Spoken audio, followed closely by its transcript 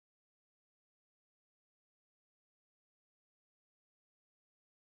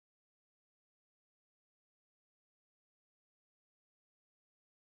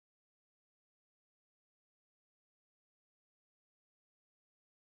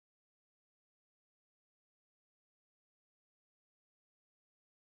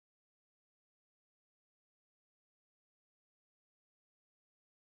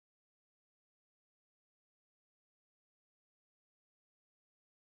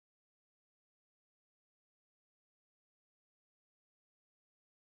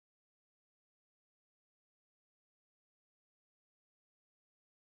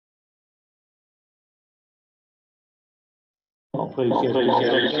Oh, please, yes.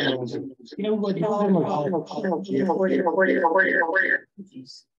 You know what?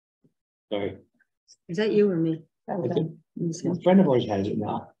 Sorry. Is that you or me? A friend of ours has it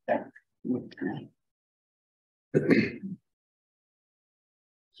now.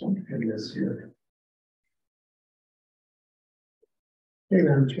 This here.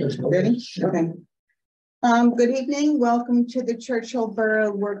 Ready? Okay. Good evening. Welcome to the Churchill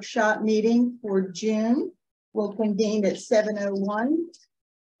Borough Workshop Meeting for June. We'll convene at 7:01.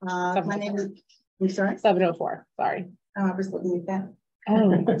 My name is, I'm sorry? 7:04, sorry. I was looking at that. Oh.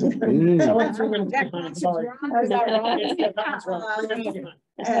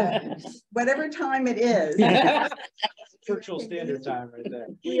 Whatever time it is. Churchill Standard Time right there.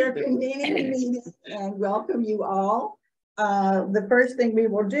 We are convening the meeting and welcome you all. The first thing we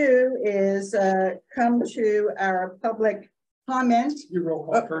will do is come to our public comment. You roll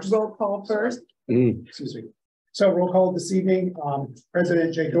call first. Roll call first. Excuse me. So roll call this evening.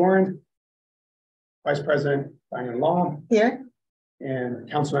 President Jay Doran, Vice President Diane Law Here. And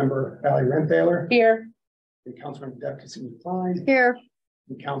Councilmember Valerie Renthaler. Here. And Councilmember Deb Cassini Klein. Here.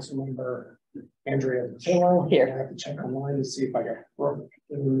 And Councilmember Andrea Patillo. Here. I have to check online to see if I got broken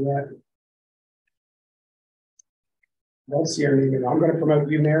yet. Don't see her name. I'm going to promote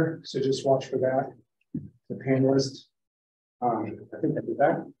you, Mayor, so just watch for that. The panelist. I think I did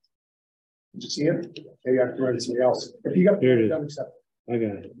that. Did you see it? Maybe I have to promote somebody else. If you got Here it is. don't accept it. I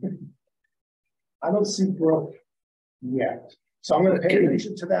got it. I don't see Brooke yet. So I'm going to pay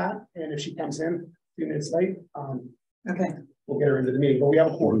attention to that. And if she comes in a few minutes late, Okay. we'll get her into the meeting. But we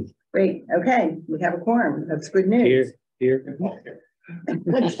have a quorum. Great. Okay. We have a quorum. That's good news. Here. Okay.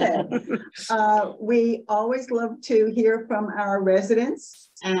 We always love to hear from our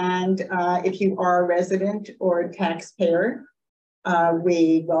residents, and if you are a resident or a taxpayer,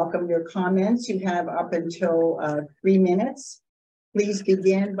 we welcome your comments. You have up until 3 minutes. Please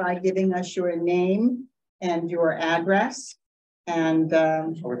begin by giving us your name and your address, and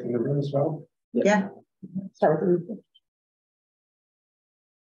Over in the room as well. yeah.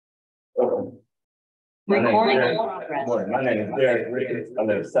 Recording in progress. My name is Derek Ricketts. I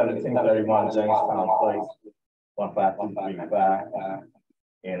live at 1731 Jamestown Place, 15235.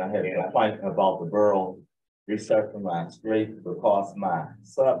 And I had a complaint about the borough resurfacing my street because my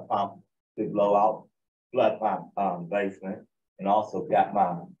sub pump did blow out, flood my basement, and also got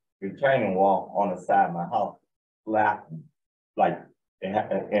my retaining wall on the side of my house flattened.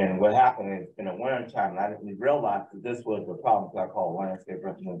 And what happened is in the winter time, I didn't realize that this was the problem I called landscape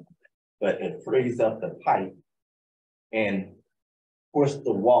removal. But it frees up the pipe and push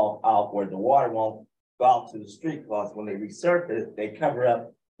the wall out where the water won't go out to the street, because when they resurface, they cover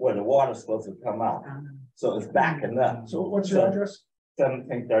up where the water's supposed to come out. So it's backing up. So what's your address?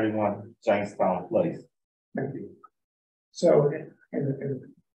 1731 Jamestown Place. Thank you. So, and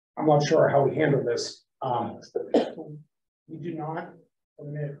I'm not sure how we handle this. We do not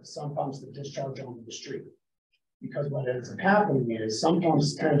permit some pumps to discharge onto the street. Because what ends up happening is some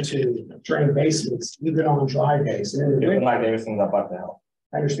pumps tend to drain basements even on dry days. And in the winter, like everything's about to help.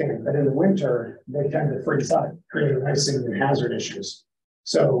 I understand, but in the winter, they tend to freeze up, creating icing and hazard issues.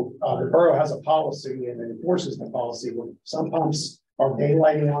 So the borough has a policy and enforces the policy when some pumps are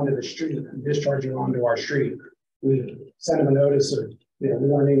daylighting onto the street and discharging onto our street. We send them a notice of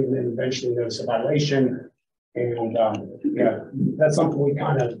warning and then eventually notice a violation. And yeah, that's something we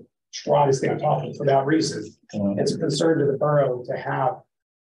kind of try to stay on top of for that reason. It's a concern to the borough to have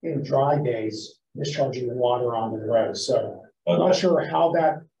in dry days discharging the water onto the road. So I'm not sure how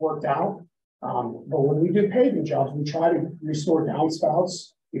that worked out. But when we do paving jobs, we try to restore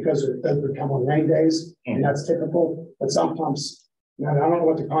downspouts because it does become on rain days, and that's typical. But some pumps, I don't know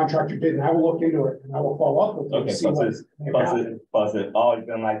what the contractor did, and I will look into it and I will follow up with them. Okay, plus it always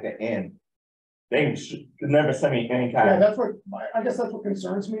been like the end. They should never send me any kind. Yeah, that's what I guess that's what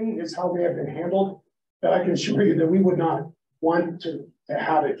concerns me is how they have been handled. But I can assure you that we would not want to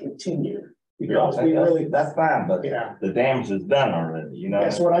have it continue because we really. That's fine, but yeah, the damage is done already. You know.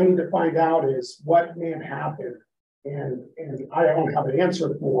 That's what I need to find out is what may have happened, and I don't have an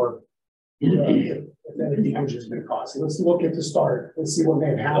answer for if any damage has been caused. So let's look at the start. Let's see what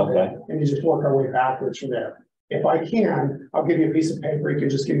may have happened, and you just work our way backwards from there. If I can, I'll give you a piece of paper. You can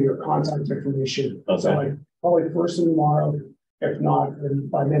just give me your contact information. Okay. So like probably first thing tomorrow. If not, then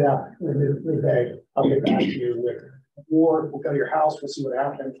by midday, I'll get back to you with, or we'll go to your house. We'll see what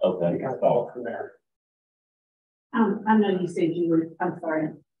happens. Okay. And kind of follow from there. I know you said you were. I'm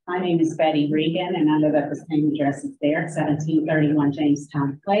sorry. My name is Betty Regan, and I live at the same address as there, 1731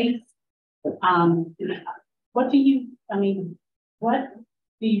 Jamestown Place. What do you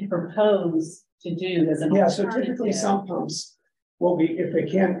propose to do as an so typically some pumps will be, if they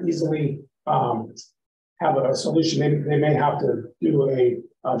can't easily, have a solution, they may have to do a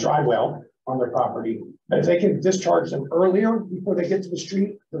dry well on their property. But if they can discharge them earlier before they get to the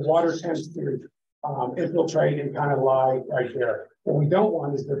street, the water tends to infiltrate and kind of lie right there. What we don't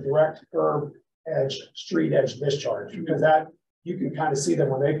want is the direct curb edge, street edge discharge, because that you can kind of see them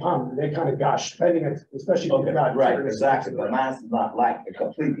when they pump, they kind of gush, depending on, especially if you've got Right, exactly, but mine's not like a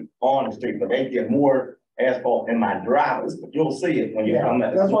completely on the street, but they get more asphalt in my drivers, but you'll see it when you come.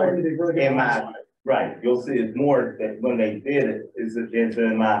 That's why I need to really get in my, right, you'll see it's more that when they did it, is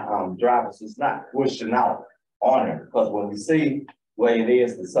in my drivers, it's not pushing out on it, because when we see where it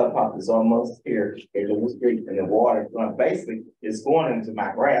is, the sub pump is almost here, into the street, and the water, basically, it's going into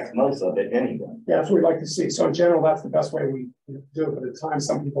my grass, most of it anyway. Yeah, that's what we like to see. So in general, that's the best way we do it. But at times,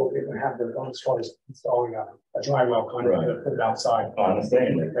 some people even have their own as far as installing a dry well kind of to put it outside. I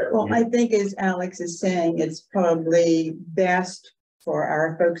understand that. Well, I think as Alex is saying, it's probably best for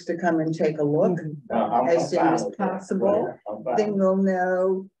our folks to come and take a look as soon as possible. Then we'll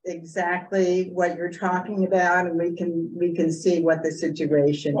know exactly what you're talking about, and we can see what the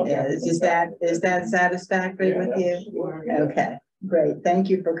situation is. Is that satisfactory with you? Okay, great.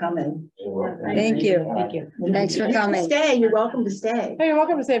 Thank you for coming. Thank you. Thank you. Thanks for You can coming. stay. You're welcome to stay. Hey, you're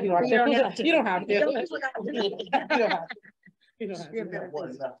welcome to say if you want to. You don't have to. You don't have to. You You don't don't have have to. to. You don't have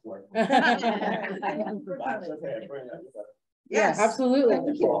to. Yes, Absolutely.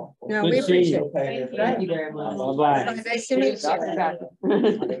 No, Good we to see appreciate you. it. Thank you very much. Bye-bye. Nice to meet you.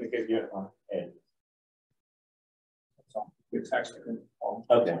 Good text.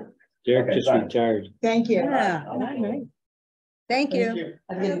 Okay. Derek just retired. thank you. Yeah. Thank you.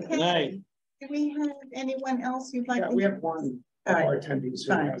 Good night. Do we have anyone else you'd like Yeah, to? we have one of our attendees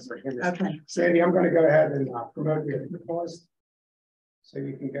who has their hand raised. Okay, Sandy, I'm going to go ahead and promote you to cause. So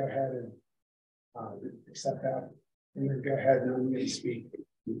you can go ahead and accept that. And then go ahead and maybe speak.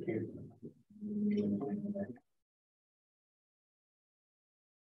 You can.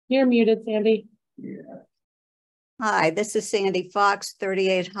 You're muted, Sandy. Yeah. Hi, this is Sandy Fox,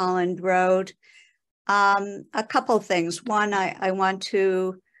 38 Holland Road. A couple of things. One, I want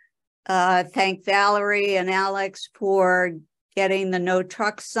to thank Valerie and Alex for getting the no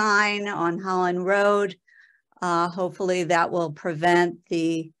truck sign on Holland Road. Hopefully that will prevent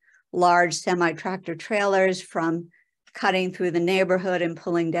the large semi-tractor trailers from cutting through the neighborhood and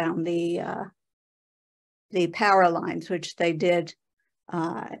pulling down the power lines, which they did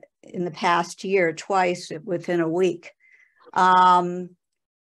in the past year, twice within a week.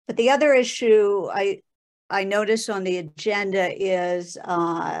 But the other issue I noticed on the agenda is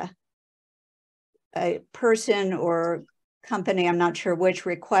a person or company, I'm not sure which,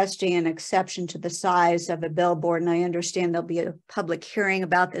 requesting an exception to the size of a billboard. And I understand there'll be a public hearing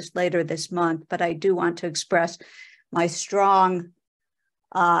about this later this month, but I do want to express my strong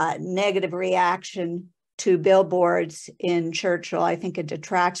negative reaction to billboards in Churchill. I think it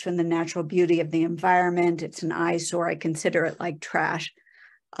detracts from the natural beauty of the environment. It's an eyesore. I consider it like trash.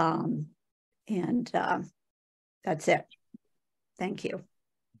 That's it. Thank you.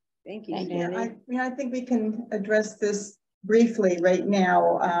 Thank you. I think we can address this briefly right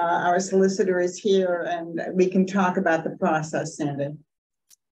now. Our solicitor is here and we can talk about the process, Sandy.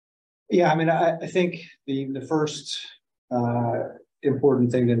 Yeah, I mean, I think the first important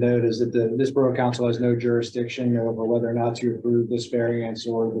thing to note is that this Borough Council has no jurisdiction over whether or not to approve this variance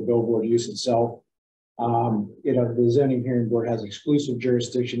or the billboard use itself. The zoning hearing board has exclusive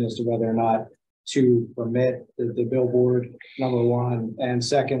jurisdiction as to whether or not to permit the billboard, number one, and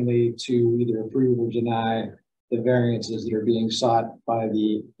secondly, to either approve or deny the variances that are being sought by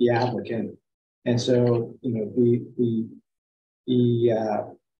the applicant. And so, the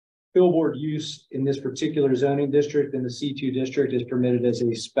billboard use in this particular zoning district, in the C2 district, is permitted as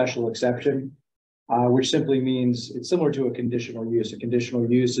a special exception, which simply means it's similar to a conditional use. A conditional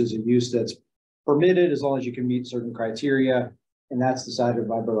use is a use that's permitted as long as you can meet certain criteria, and that's decided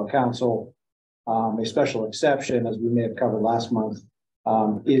by Borough Council. A special exception, as we may have covered last month,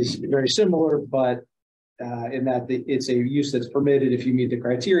 is very similar, but in that it's a use that's permitted if you meet the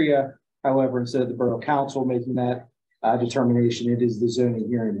criteria. However, instead of the Borough Council making that determination, it is the zoning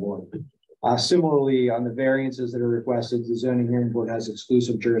hearing board. Similarly, on the variances that are requested, the zoning hearing board has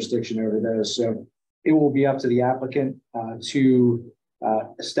exclusive jurisdiction over those. So it will be up to the applicant to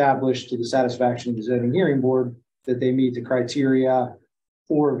establish to the satisfaction of the zoning hearing board that they meet the criteria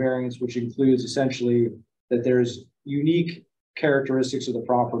for a variance, which includes essentially that there's unique characteristics of the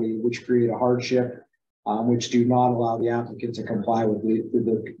property which create a hardship, which do not allow the applicant to comply with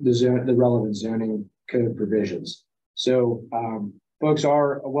the relevant zoning code provisions. So folks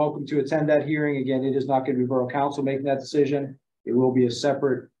are welcome to attend that hearing. Again, it is not going to be Borough Council making that decision. It will be a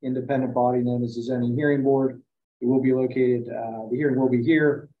separate independent body known as the zoning hearing board. It will be located, the hearing will be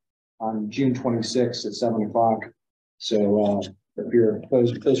here on June 26th at 7 o'clock. So if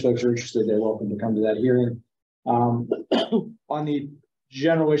those folks are interested, they're welcome to come to that hearing. On the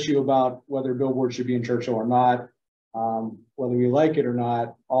general issue about whether billboards should be in Churchill or not, whether we like it or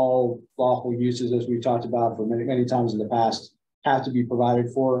not, all lawful uses, as we've talked about for many, many times in the past, have to be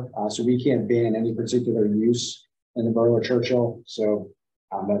provided for. So we can't ban any particular use in the borough of Churchill. So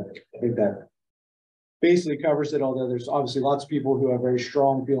I think that basically covers it, although there's obviously lots of people who have very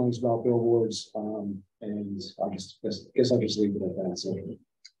strong feelings about billboards. And I guess I'll just leave it at that. So is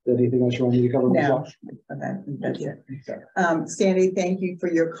there anything else you want me to cover? No, that's it. Sandy, thank you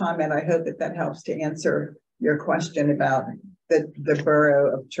for your comment. I hope that helps to answer your question about the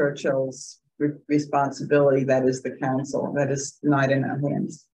borough of Churchill's responsibility. That is the council. That is not in our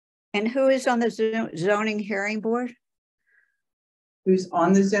hands. And who is on the zoning hearing board? Who's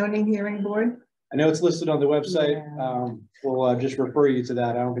on the zoning hearing board? I know it's listed on the website. Yeah. We'll just refer you to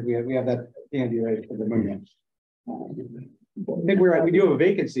that. I don't think we have that handy right at the moment. I think we do have a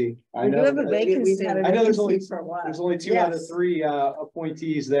vacancy. I know there's only 2 out of 3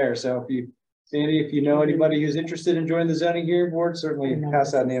 appointees there. So Sandy, if you know anybody who's interested in joining the zoning hearing board, certainly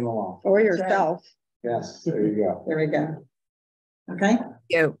pass that name along. Or yourself. Yes, there you go. There we go. Okay.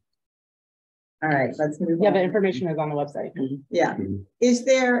 You. All right, let's move on. Yeah, the information is on the website. Yeah. Is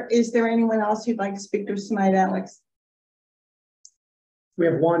there anyone else who'd like to speak to us tonight, Alex? We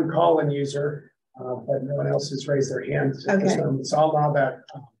have one call-in user, but no one else has raised their hand. Okay. So I'll allow that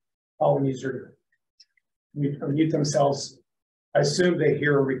call-in user to unmute themselves. I assume they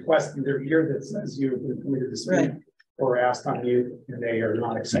hear a request in their ear that says you have been permitted to speak, right, or asked on mute, and they are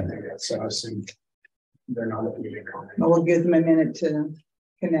not accepting it. So I assume they're not looking at a comment. Well, we'll give them a minute to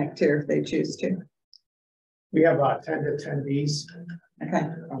connect here if they choose to. We have 10 attendees. Okay.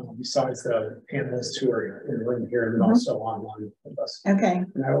 Besides the panelists who are in the room here and also online with us. Okay.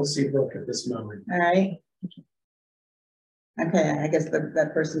 And I will see Brooke at this moment. All right. Okay, I guess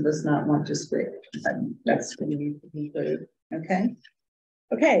that person does not want to speak. That's going to be concluded. Okay.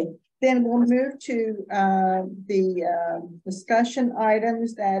 Okay, then we'll move to the discussion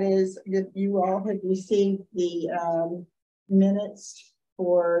items. That is, if you all have received the minutes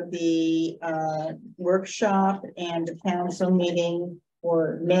for the workshop and the council meeting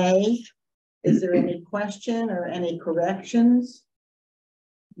for May. Is there any question or any corrections?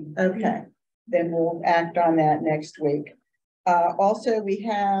 Okay, then we'll act on that next week. Also, we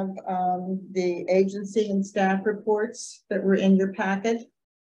have the agency and staff reports that were in your packet.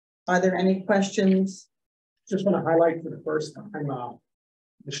 Are there any questions? Just want to highlight for the first time,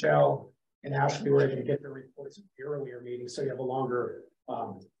 Michelle and Ashley were able to get their reports at the earlier meeting, so you have a longer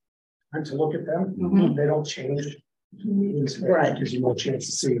time to look at them. Mm-hmm. They don't change meetings, right? Gives you more chance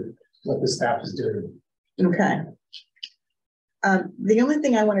to see what the staff is doing. Okay. The only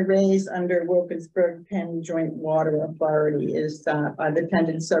thing I want to raise under Wilkinsburg Penn Joint Water Authority is that I've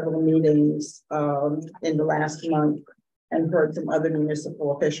attended several meetings in the last month and heard from other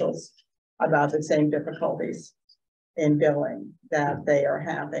municipal officials about the same difficulties in billing that they are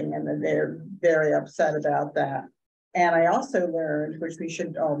having, and that they're very upset about that. And I also learned, which we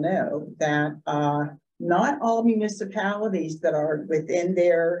should all know, that not all municipalities that are within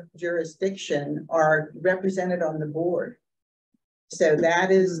their jurisdiction are represented on the board. So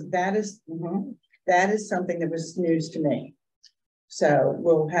that is something that was news to me. So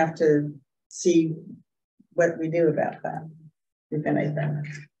we'll have to see what we do about that, if anything.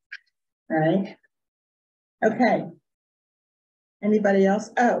 All right. Okay. Anybody else?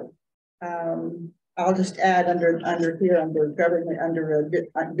 Oh, I'll just add under government, under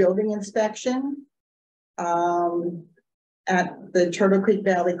a building inspection at the Turtle Creek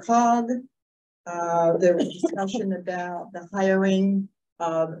Valley COG. There was discussion about the hiring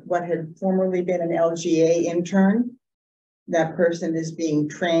of what had formerly been an LGA intern. That person is being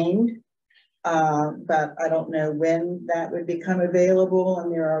trained, but I don't know when that would become available.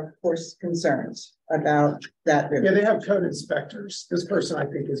 And there are, of course, concerns about that. Yeah, they have code inspectors. This person, I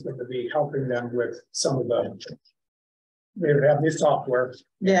think, is going to be helping them with some of the, they would have new software.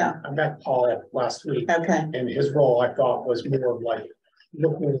 Yeah. I met Paul last week. Okay. And his role, I thought, was more of like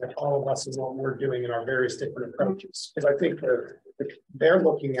looking at all of us and what we're doing in our various different approaches. Because I think they're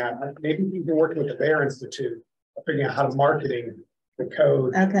looking at, maybe we've been working with the Bear Institute, figuring out how to marketing the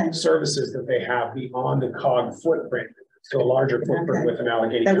code services that they have beyond the COG footprint to a larger footprint with an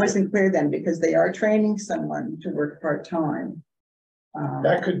allegation. That wasn't clear then, because they are training someone to work part-time.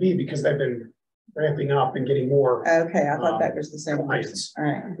 That could be because they've been ramping up and getting more. Okay, I thought that was the same. Clients. All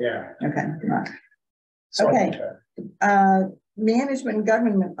right. Yeah. Okay. So okay. management and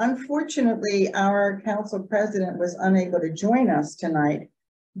government. Unfortunately, our council president was unable to join us tonight,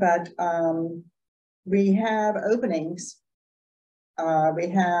 but we have openings. We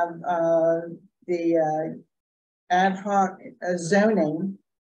have the ad hoc zoning,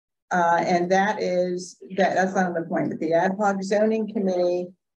 and that's not the point, but the ad hoc zoning committee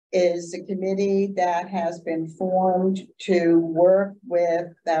is a committee that has been formed to work with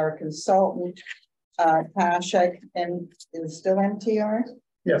our consultant, Pashak, and is still MTR?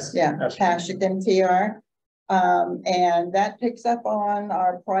 Yes. Yeah, absolutely. Pashak MTR. And that picks up on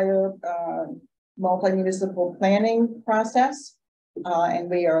our prior multi-municipal planning process. And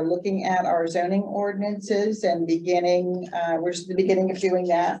we are looking at our zoning ordinances and we're at the beginning of doing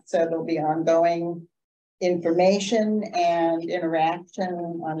that. So there'll be ongoing information and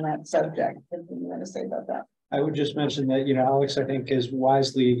interaction on that subject. What do you want to say about that? I would just mention that, Alex, I think has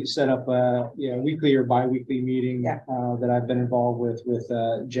wisely set up a, weekly or bi-weekly meeting that I've been involved with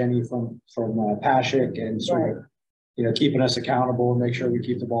Jenny from Pashak, and sort of, keeping us accountable and make sure we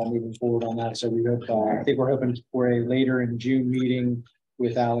keep the ball moving forward on that. So we hope, I think we're hoping for a later in June meeting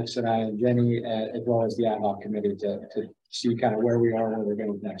with Alex and I and Jenny, as well as the ad hoc committee to see kind of where we are and where we're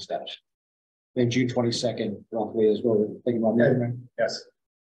going with next steps. I think June 22nd roughly is what we're thinking about. Yes,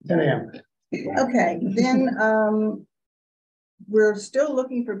 10 a.m. Okay, then we're still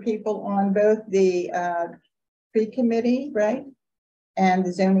looking for people on both the tree committee, right? And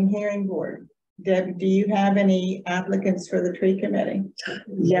the zoning hearing board. Deb, do you have any applicants for the tree committee?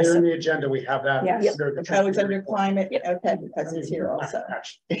 Yes. On the agenda, we have that. Yes. Oh, it's under climate. Okay, because it's here also.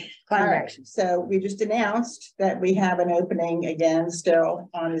 Climate action. So we just announced that we have an opening again still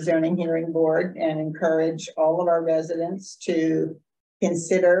on the zoning hearing board, and encourage all of our residents to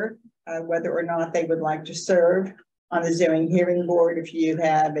consider whether or not they would like to serve on the zoning hearing board. If you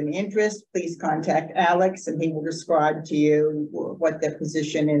have an interest, please contact Alex and he will describe to you what the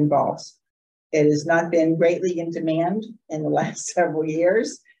position involves. It has not been greatly in demand in the last several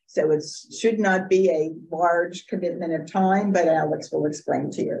years, so it should not be a large commitment of time, but Alex will explain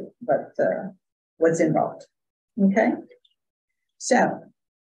to you what's involved. Okay, so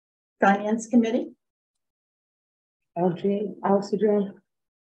Finance Committee. Alex adjourned.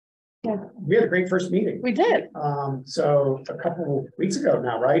 Yeah, we had a great first meeting. We did. So a couple of weeks ago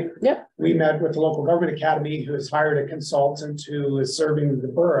now, right? Yep. We met with the local government academy, who has hired a consultant who is serving the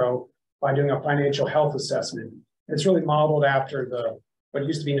borough by doing a financial health assessment. It's really modeled after what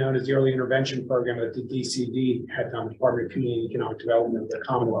used to be known as the early intervention program that the DCD had done, Department of Community and Economic Development of the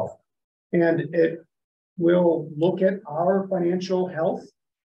Commonwealth. And it will look at our financial health,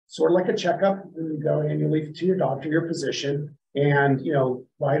 sort of like a checkup when you go annually to your doctor, your physician, and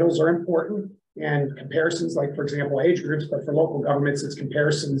vitals are important, and comparisons, like for example, age groups, but for local governments, it's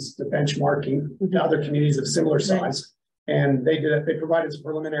comparisons to benchmarking to other communities of similar size. And they provided some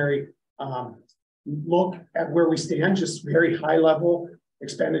preliminary look at where we stand, just very high level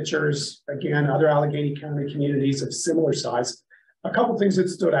expenditures, again, other Allegheny County communities of similar size. A couple things that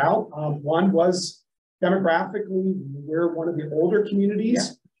stood out. One was demographically, we're one of the older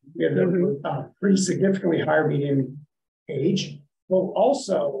communities. We have a pretty significantly higher median age. Well,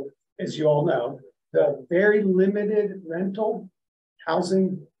 also, as you all know, the very limited rental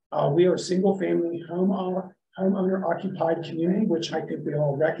housing. We are a single family homeowner occupied community, which I think we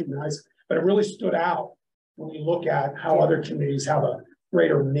all recognize, but it really stood out when we look at how other communities have a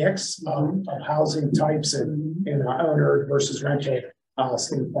greater mix of housing types and owner versus rental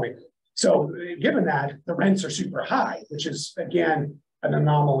standpoint. So given that, the rents are super high, which is again an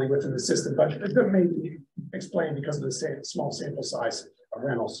anomaly within the system, but it may be explained because of the small sample size of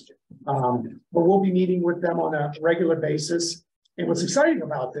rentals. But we'll be meeting with them on a regular basis. And what's exciting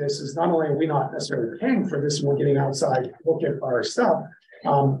about this is not only are we not necessarily paying for this and we're getting outside to look at our stuff,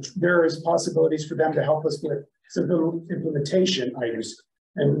 there is possibilities for them to help us with some implementation items.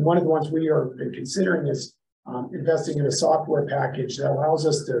 And one of the ones we are considering is investing in a software package that allows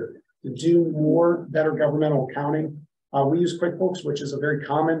us to do more better governmental accounting. We use QuickBooks, which is a very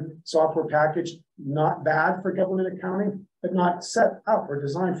common software package, not bad for government accounting, but not set up or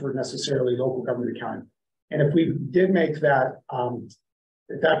designed for necessarily local government accounting. And if we did make that,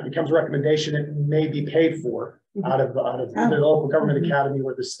 if that becomes a recommendation, it may be paid for out of the local government academy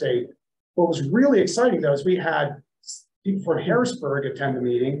or the state. What was really exciting though is we had people from Harrisburg attend the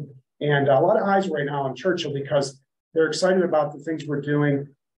meeting, and a lot of eyes right now on Churchill because they're excited about the things we're doing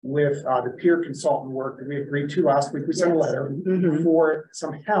with the peer consultant work that we agreed to last week. We sent a letter for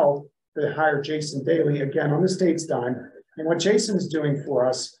some help to hire Jason Daly again on the state's dime. And what Jason is doing for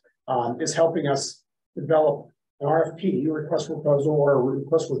us is helping us develop an RFP, a request for proposal or a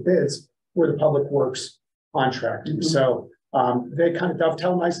request for bids for the public works contract. So They kind of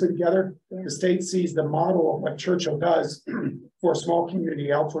dovetail nicely together. The state sees the model of what Churchill does for small community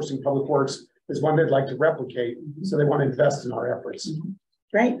outsourcing public works is one they'd like to replicate. So they want to invest in our efforts.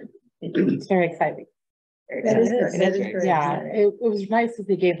 Great. It's very exciting. That is great. Yeah, it was nice that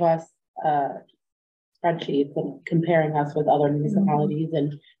they gave us spreadsheets and comparing us with other municipalities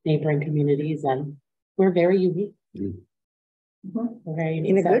and neighboring communities, and we're very unique. We're very unique.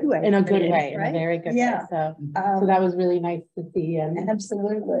 In a good way. In a good It is, way, in right? a very good Yeah. way. So that was really nice to see, and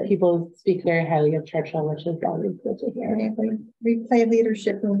Absolutely. people speak very highly of Churchill, which is always good to hear. We play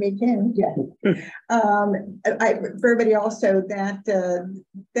leadership when we can. Yeah. For everybody also, that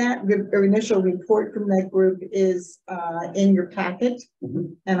initial report from that group is in your packet.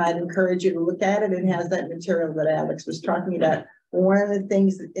 And I'd encourage you to look at it. It has that material that Alex was talking about. One of the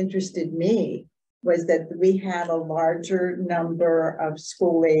things that interested me was that we had a larger number of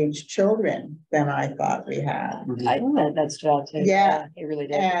school-age children than I thought we had. That's true too. Yeah. It really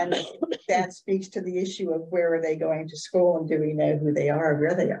did. And that speaks to the issue of where are they going to school and do we know who they are,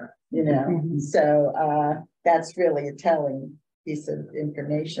 where they are, you know? So that's really a telling piece of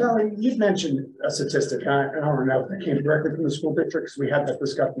information. Well, you've mentioned a statistic. I don't know if it came directly from the school district because we had that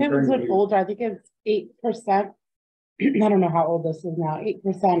discussion. It was an older, I think it's 8%. I don't know how old this is now.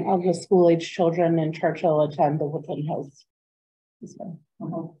 8% of the school age children in Churchill attend the Woodland Hills. So,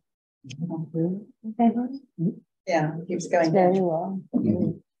 Yeah, it keeps it's going very down.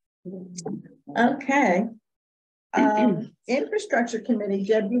 well. Okay. Infrastructure committee,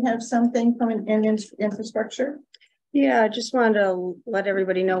 Deb, you have something from infrastructure? Yeah, I just wanted to let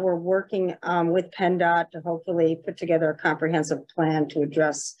everybody know we're working with PennDOT to hopefully put together a comprehensive plan to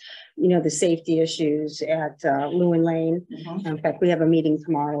address, you know, the safety issues at Lewin Lane. In fact, we have a meeting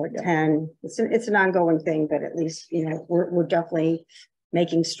tomorrow at 10. It's an ongoing thing, but at least, you know, we're definitely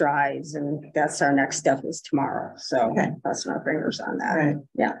making strides, and that's our next step is tomorrow. So that's our fingers on that. Right.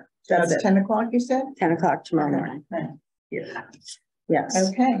 Yeah. That's 10 o'clock, you said? 10 o'clock tomorrow morning. Right. Yeah. Yes.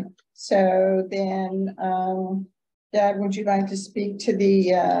 Okay, so then, Dad, would you like to speak to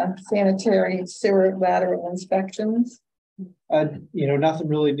the sanitary sewer lateral inspections? You know, nothing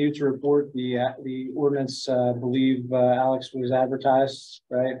really new to report. The ordinance, I believe, Alex, was advertised,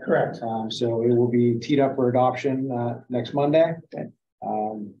 right? Correct. So it will be teed up for adoption next Monday.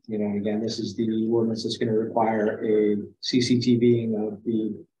 You know, again, this is the ordinance that's going to require a CCTVing of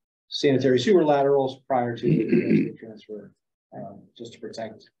the sanitary sewer laterals prior to the transfer, just to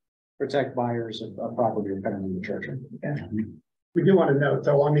protect buyers of property depending on the church. We do want to note,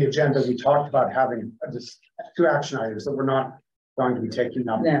 though, on the agenda, we talked about having just 2 action items that we're not going to be taking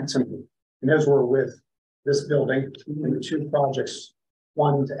up. Yeah. And those were with this building and the 2 projects.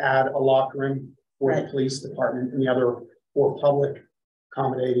 One to add a locker room for the police department, and the other for public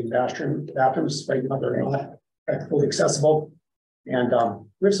accommodating bathrooms, right now they're not fully accessible. And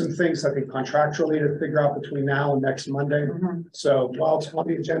we have some things I think contractually to figure out between now and next Monday. So while it's on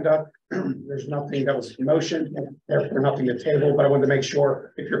the agenda, there's nothing that was motion, therefore nothing to table, but I wanted to make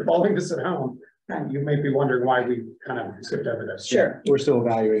sure if you're following this at home, you may be wondering why we kind of skipped over this. Sure. We're still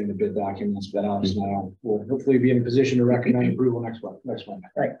evaluating the bid documents, but Alex and I will hopefully be in a position to recommend approval next Monday.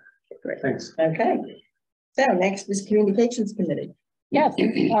 Right. Great. Thanks. Okay. So next is communications committee. Yes,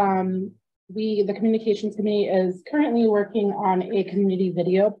 the communications committee is currently working on a community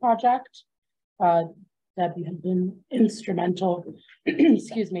video project. That you have been instrumental,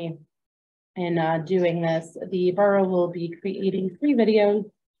 excuse me, in doing this. The borough will be creating 3 videos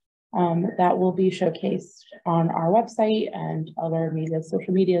that will be showcased on our website and other media,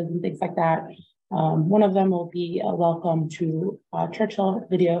 social medias and things like that. One of them will be a welcome to Churchill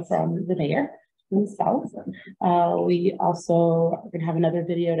video from the mayor himself. We also are going to have another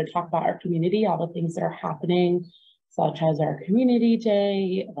video to talk about our community, all the things that are happening, such as our community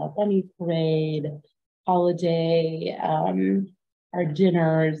day, the bunny parade, holiday, our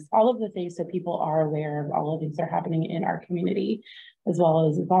dinners, all of the things that people are aware of, all of the things that are happening in our community, as well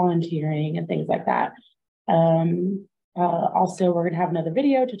as volunteering and things like that. Also, we're going to have another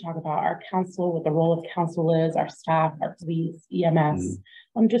video to talk about our council, what the role of council is, our staff, our police, EMS.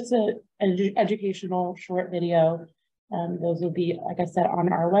 Just an educational short video. Those will be, like I said,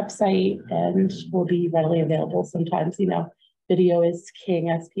 on our website and will be readily available. Sometimes, you know, video is king,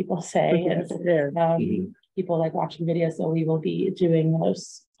 as people say, and people like watching videos. So we will be doing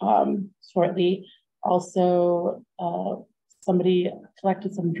those shortly. Also, somebody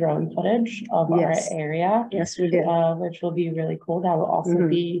collected some drone footage of our area. Yes, we did. Which will be really cool. That will also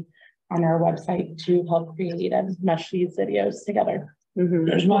be on our website to help create and mesh these videos together.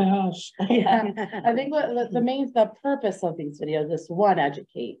 There's my house. Yeah, I think the purpose of these videos is to, one,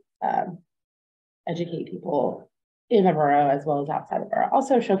 educate people in the borough as well as outside the borough.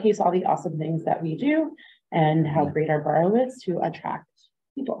 Also showcase all the awesome things that we do and how great our borough is to attract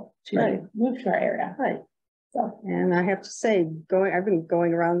people to move to our area. Right. So, And I have to say, I've been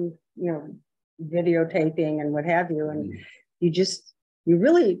going around, videotaping and what have you, and you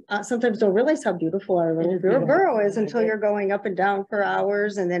really sometimes don't realize how beautiful our little borough is until you're going up and down for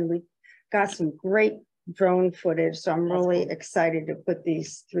hours. And then we got some great drone footage. So I'm really excited to put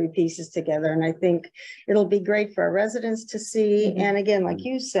these 3 pieces together. And I think it'll be great for our residents to see. And again, like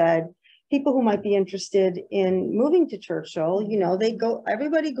you said, people who might be interested in moving to Churchill,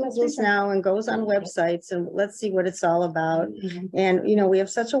 everybody Googles now and goes on websites and let's see what it's all about. And, we have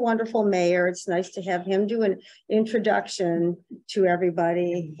such a wonderful mayor. It's nice to have him do an introduction to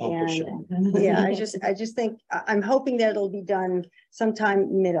everybody. And yeah, I just think, I'm hoping that it'll be done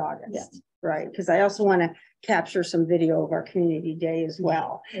sometime mid-August. Right, because I also want to capture some video of our community day as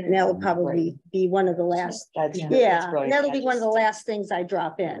well. And that'll probably be one of the last, that'll be one of the last things I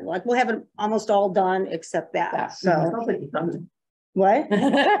drop in. Like we'll have it almost all done except that. So what?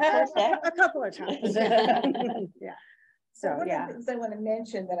 A couple of times. Yeah. So one yeah. of the things I want to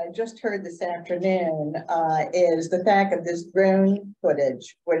mention that I just heard this afternoon is the fact that this drone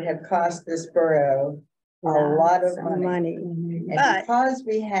footage would have cost this borough a lot of money. And because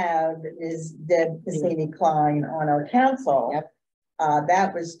we have Ms. Deb Cassini-Klein on our council,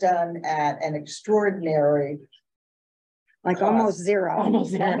 that was done at an extraordinary cost. Almost zero.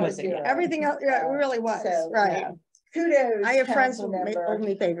 Almost zero. Everything else, it really was. So, right. Kudos. I have friends who owed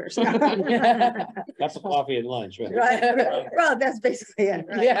me favors. That's a coffee and lunch, right? Right. Well, that's basically it.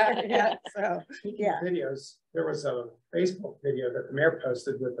 Right? Yeah. So Videos. There was a Facebook video that the mayor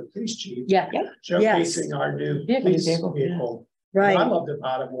posted with the police chief. Yes. Showcasing our new police vehicle. Right. What I loved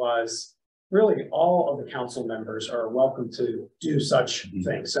about it was really all of the council members are welcome to do such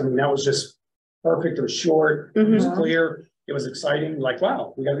things. I mean, that was just perfect. It was short. It was clear. It was exciting. Like,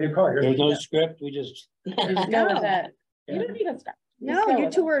 wow, we got a new car. There's no script. We just. you just go with it. You don't need a script. No, you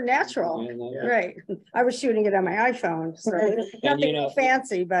two were natural. Right. I was shooting it on my iPhone. So nothing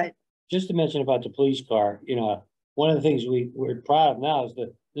fancy, but. Just to mention about the police car, one of the things we're proud of now is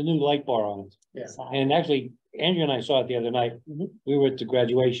the new light bar on it. Yeah. And actually, Andrea and I saw it the other night. We were at the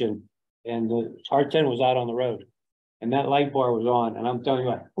graduation and the R10 was out on the road. And that light bar was on, and I'm telling you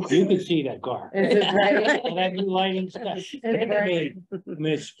what, you could see that car. Is it right? And that new lighting stuff. I mean,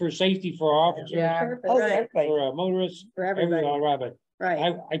 it's for safety for our officers, for our motorists, For everybody. But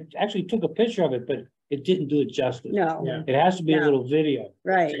Right. I actually took a picture of it, but it didn't do it justice. No. Yeah. It has to be a No. little video.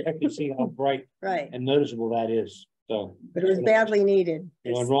 Right. You can see how bright Right. and noticeable that is. So. But it was badly needed.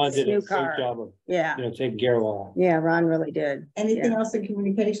 And Ron This did a new great car. job of, Yeah. taking care of all Yeah. Ron really did. Anything Yeah. else in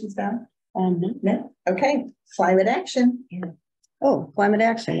communications now? No. No? Okay, climate action. Oh, climate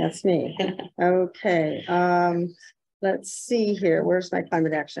action, that's me. Okay, let's see here. Where's my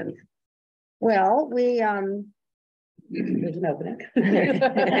climate action? Well, we, There's an opening.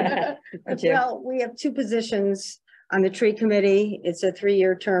 well, we have 2 positions on the tree committee. It's a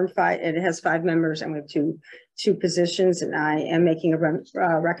 3-year term, it has 5 members and we have two positions. And I am making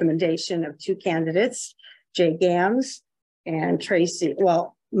a recommendation of 2 candidates, Jay Gams and Tracy,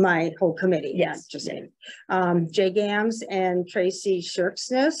 well, my whole committee. Yes. Just saying. Jay Gams and Tracy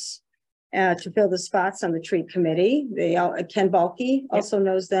Shirksness to fill the spots on the tree committee. Ken Balke also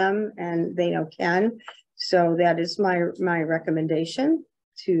knows them and they know Ken. So that is my recommendation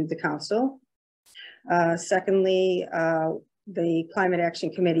to the council. Secondly, the Climate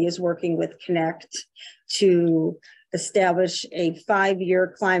Action Committee is working with Connect to establish a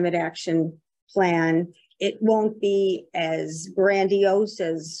 5-year climate action plan. It won't be as grandiose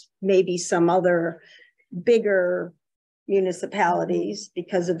as maybe some other bigger municipalities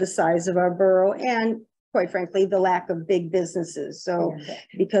because of the size of our borough and quite frankly, the lack of big businesses. So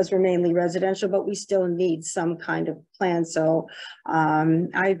because we're mainly residential, but we still need some kind of plan. So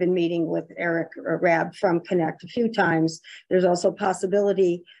I've been meeting with Eric Rabb from Connect a few times. There's also a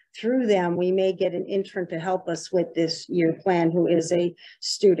possibility through them, we may get an intern to help us with this year plan who is a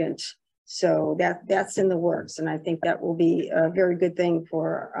student. So that's in the works. And I think that will be a very good thing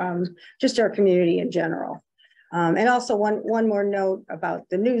for just our community in general. And also one more note about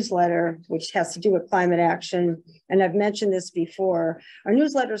the newsletter, which has to do with climate action. And I've mentioned this before. Our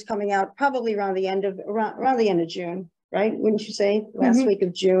newsletter is coming out probably around the end of June, right? Wouldn't you say? Last week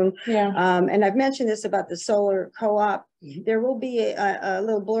of June. Yeah. And I've mentioned this about the solar co-op. There will be a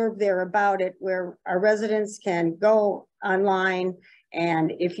little blurb there about it where our residents can go online.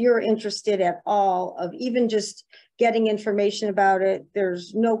 And if you're interested at all of even just getting information about it,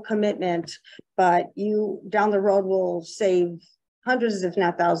 there's no commitment, but you down the road will save hundreds, if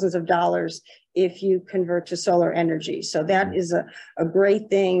not thousands of dollars if you convert to solar energy. So that is a great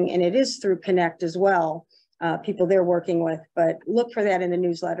thing. And it is through Connect as well, people they're working with, but look for that in the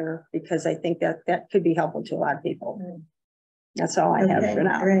newsletter because I think that could be helpful to a lot of people. That's all I have for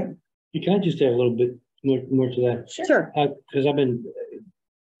now. Great. Can I just add a little bit more to that? Sure. Because I've been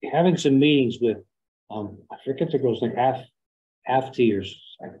having some meetings with, I forget the girl's name, half tears.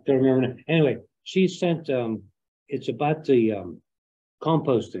 I don't remember. Anyway, she sent, it's about the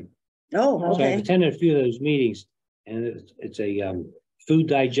composting. Oh, So I've okay. attended a few of those meetings and it's a food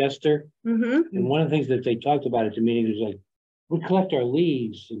digester. Mm-hmm. And one of the things that they talked about at the meeting was like, we collect our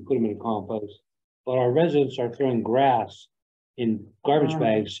leaves and put them in compost, but our residents are throwing grass in garbage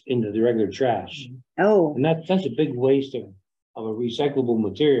bags into the regular trash. Oh, And that's a big waste of a recyclable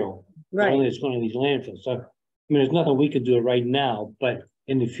material. Not right. only it's going to these landfills. So, I mean, there's nothing we could do right now, but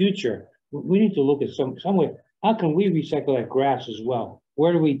in the future, we need to look at some way. How can we recycle that grass as well?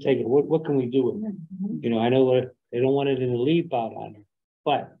 Where do we take it? What can we do with it? You know, I know they don't want it in the leaf out on it,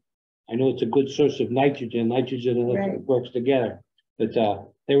 but I know it's a good source of nitrogen. Nitrogen and electric works together. But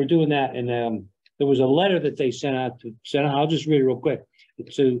they were doing that, and there was a letter that they sent out. I'll just read it real quick.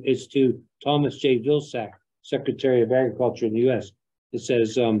 It's to Thomas J. Vilsack, Secretary of Agriculture in the U.S. It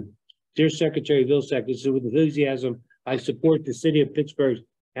says, "Dear Secretary Vilsack, this is with enthusiasm. I support the City of Pittsburgh's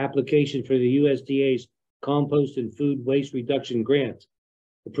application for the USDA's Compost and Food Waste Reduction Grant.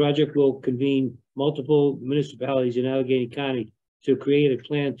 The project will convene multiple municipalities in Allegheny County to create a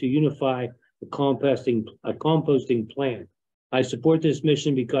plan to unify a composting plan. I support this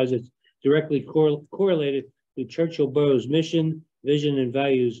mission because it's directly correlated to Churchill Borough's mission, vision, and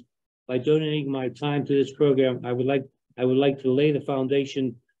values. By donating my time to this program, I would like to lay the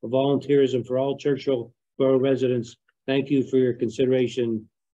foundation of volunteerism for all Churchill Borough residents. Thank you for your consideration.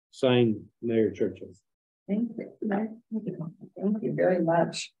 Signed, Mayor Churchill." Thank you. Thank you very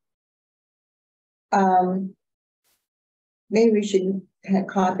much. Maybe we should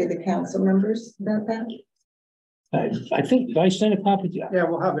copy the council members about that. I think, did I send a copy to you? Yeah,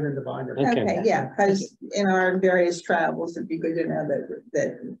 we'll have it in the binder. Okay, yeah, because in our various travels, it'd be good to know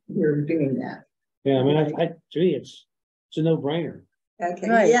that we're doing that. Yeah, I mean, to me, it's a no-brainer. Okay,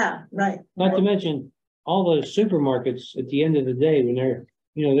 Right. yeah, right. Not to mention all those supermarkets at the end of the day when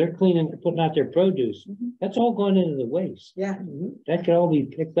they're cleaning, putting out their produce. That's all going into the waste. Yeah. That could all be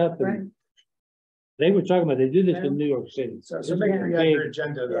picked up. And Right. they were talking about, they do this in New York City. So make it on your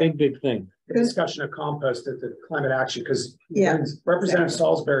agenda, Big thing. the discussion of compost at the climate action, because Yeah. Representative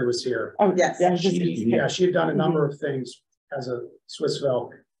Salisbury was here. Oh, Yes. yeah, I was just gonna She say. she had done a number of things as a Swissville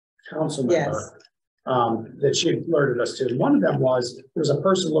council member. That she had alerted us to. One of them was, there was a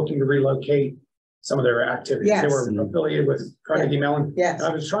person looking to relocate some of their activities. They Yes. were affiliated with Carnegie Mellon. Yes.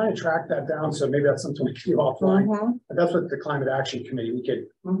 I was trying to track that down, so maybe that's something we can do offline. Mhm, But that's what the Climate Action Committee, we could,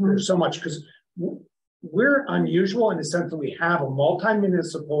 mhm. there's so much, because we're unusual in the sense that we have a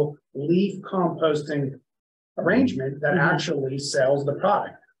multi-municipal leaf composting arrangement that actually sells the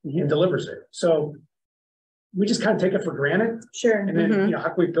product and delivers it. So we just kind of take it for granted. Sure. And then, how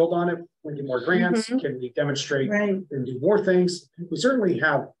can we build on it? We get more grants? Can we demonstrate Right. and do more things? We certainly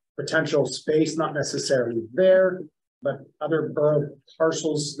have potential space, not necessarily there, but other borough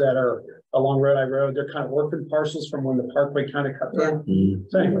parcels that are along Rhode Island Road, they're kind of orphan parcels from when the Parkway kind of cut through.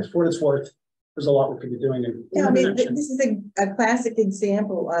 So anyways, for what it's worth, there's a lot we could be doing. Yeah, I mean, this is a classic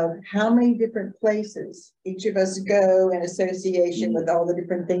example of how many different places each of us go in association with all the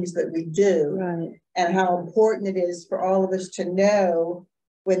different things that we do. Right. And how important it is for all of us to know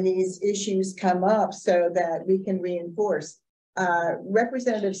when these issues come up so that we can reinforce.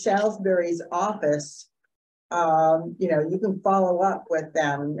 Representative Salisbury's office, you can follow up with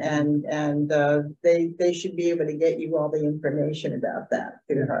them and they should be able to get you all the information about that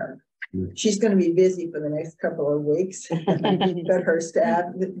through her. She's going to be busy for the next couple of weeks, but her staff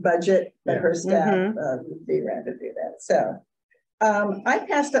would be around to do that. So I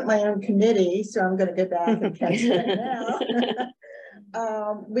passed up my own committee, so I'm going to go back and catch that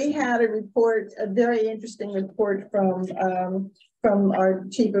now. We had a very interesting report from our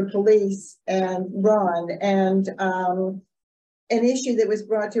chief of police and Ron, and an issue that was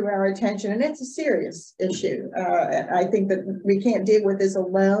brought to our attention, and it's a serious issue. I think that we can't deal with this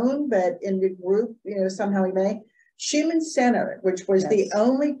alone, but in the group, somehow we may. Schumann Center, which was the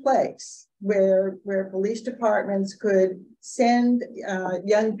only place where police departments could send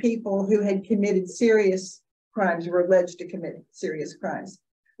young people who had committed serious crimes, were alleged to commit serious crimes,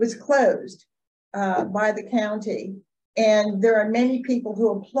 was closed by the county. And there are many people who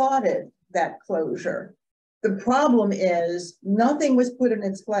applauded that closure. The problem is nothing was put in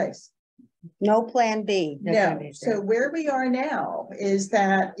its place. No plan B. No, so where we are now is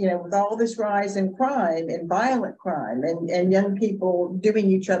that, you know, with all this rise in crime and violent crime and young people doing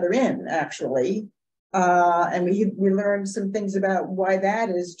each other in, actually. And we learned some things about why that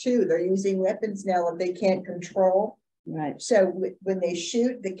is too. They're using weapons now that they can't control. Right. So when they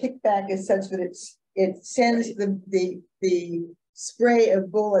shoot, the kickback is such that it sends the spray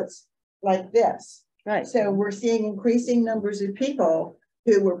of bullets like this. Right. So we're seeing increasing numbers of people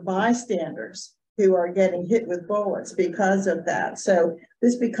who were bystanders who are getting hit with bullets because of that. So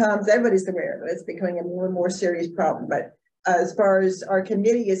this becomes, everybody's aware that it's becoming a more and more serious problem. But as far as our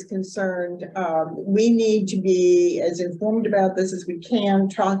committee is concerned, we need to be as informed about this as we can,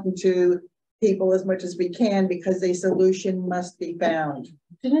 talking to people as much as we can, because a solution must be found.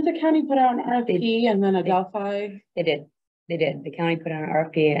 Didn't the county put out an RFP and then Adelphi? They did. They did. The county put out an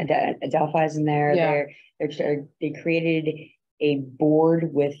RFP and Adelphi's in there. Yeah. They created a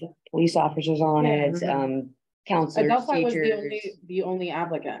board with police officers on it, counselors, Adelphi was teachers. the only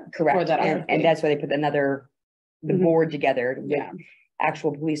applicant. Correct. For that RFP. And that's why they put the board together with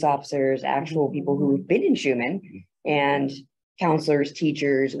actual police officers, actual people who've been in Schumann, and counselors,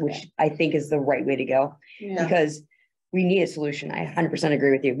 teachers, which I think is the right way to go, because we need a solution. I 100%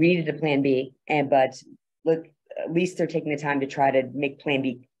 agree with you. We needed a plan B, but look, at least they're taking the time to try to make plan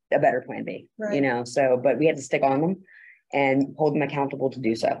B a better plan B, Right. you know, so, but we had to stick on them and hold them accountable to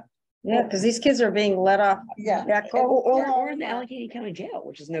do so. Yeah, because these kids are being let off. Yeah. Or in the Allegheny County Jail,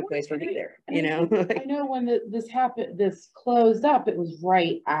 which is no place for me there, you know? I know when this happened, this closed up, it was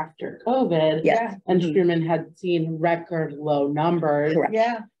right after COVID. Yeah. And Schumann had seen record low numbers. Correct.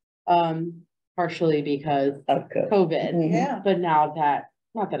 Yeah, Partially because Of COVID. yeah. But now that,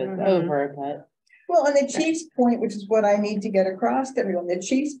 not that it's over, but. Well, and the chief's point, which is what I need to get across to everyone, the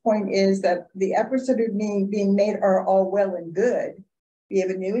chief's point is that the efforts that are being made are all well and good. We have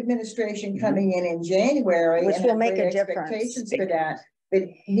a new administration coming in January. Which and will have make a great difference. expectations for that. But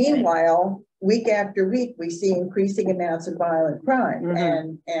meanwhile, week after week, we see increasing amounts of violent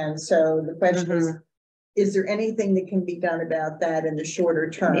crime. And so the question is there anything that can be done about that in the shorter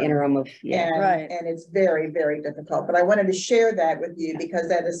term? The interim of, And it's very, very difficult, but I wanted to share that with you because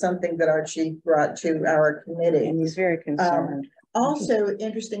that is something that our chief brought to our committee. And he's very concerned. Also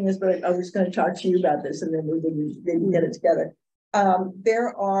interesting is, but I was going to talk to you about this and then we didn't get it together.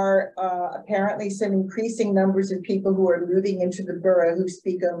 There are apparently some increasing numbers of people who are moving into the borough who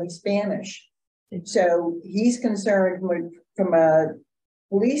speak only Spanish. So he's concerned from a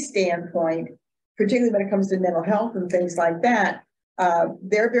police standpoint, particularly when it comes to mental health and things like that.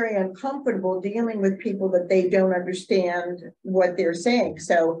 They're very uncomfortable dealing with people that they don't understand what they're saying.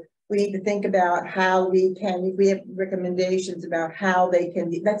 So we need to think about how we have recommendations about how they can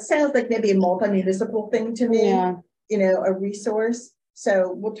be. That sounds like maybe a multi-municipal thing to me. Yeah. You know, a resource.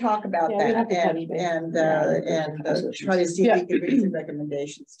 So we'll talk about that and try to see if we can bring some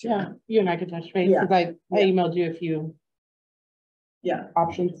recommendations to them. You and I could touch base because I emailed you a few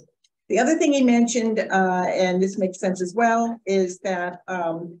options. The other thing he mentioned, and this makes sense as well, is that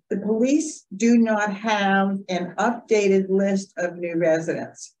the police do not have an updated list of new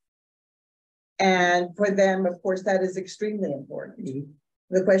residents. And for them, of course, that is extremely important.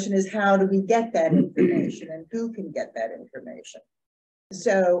 The question is, how do we get that information and who can get that information?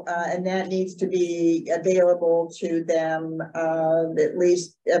 So, and that needs to be available to them at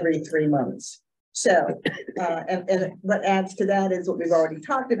least every 3 months. So, and what adds to that is what we've already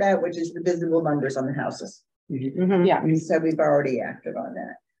talked about, which is the visible numbers on the houses. Yeah. So we've already acted on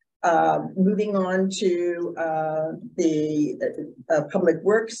that. Moving on to the Public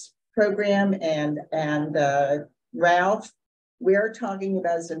Works program and Ralph. We're talking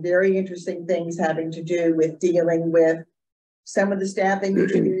about some very interesting things having to do with dealing with some of the staffing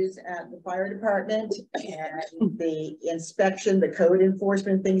issues at the fire department and the inspection, the code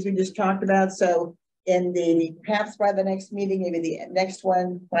enforcement things we just talked about. So in the perhaps by the next meeting, maybe the next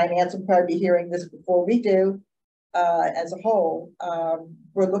one, finance will probably be hearing this before we do as a whole.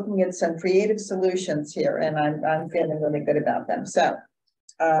 We're looking at some creative solutions here and I'm feeling really good about them. So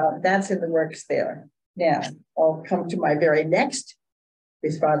that's in the works there. Now, I'll come to my very next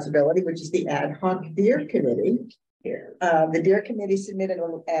responsibility, which is the Ad Hoc Deer Committee. The Deer Committee submitted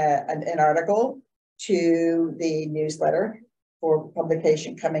an article to the newsletter for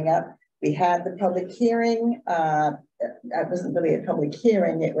publication coming up. We had the public hearing. That wasn't really a public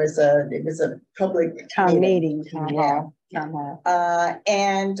hearing. It was a public Town meeting. And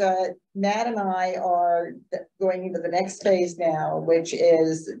Matt and I are going into the next phase now, which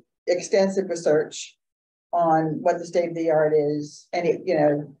is extensive research on what the state of the art is, and it, you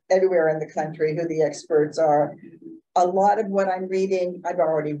know, everywhere in the country, who the experts are. A lot of what I'm reading, I've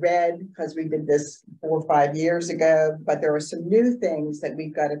already read because we did this 4 or 5 years ago, but there are some new things that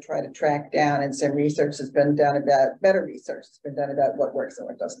we've got to try to track down, and some research has been done about, better research has been done about what works and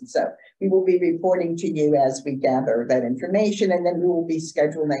what doesn't. So we will be reporting to you as we gather that information, and then we will be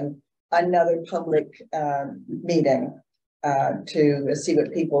scheduling another public meeting to see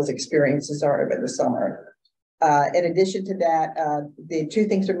what people's experiences are over the summer. In addition to that, the 2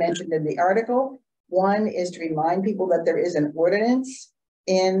 things are mentioned in the article. One is to remind people that there is an ordinance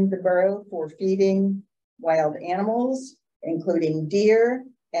in the borough for feeding wild animals, including deer,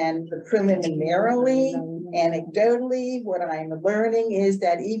 and preliminarily, anecdotally, what I'm learning is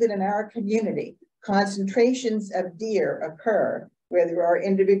that even in our community, concentrations of deer occur where there are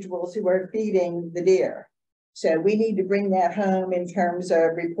individuals who are feeding the deer. So we need to bring that home in terms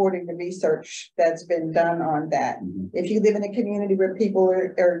of reporting the research that's been done on that. If you live in a community where people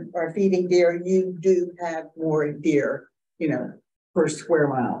are feeding deer, you do have more deer, you know, per square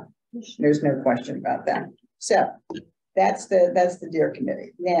mile. There's no question about that. So that's the deer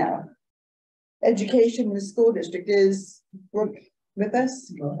committee. Now, education in the school district, is Brooke with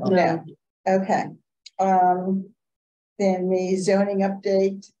us? No. Okay. Then the zoning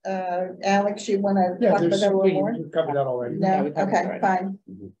update, Alex, you want to talk about that a little more? We've covered that already. No, okay, fine.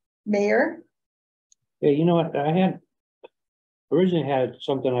 Mayor? Yeah, you know what, I had originally had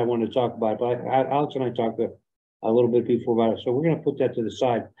something I wanted to talk about, but Alex and I talked a little bit before about it, so we're gonna put that to the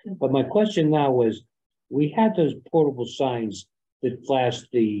side. But my question now was, we had those portable signs that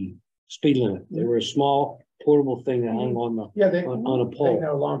flashed the speed limit. They were a small portable thing that hung on the on a pole. They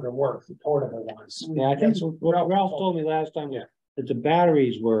no longer work, the portable ones. Yeah, I think so. Ralph told me last time that the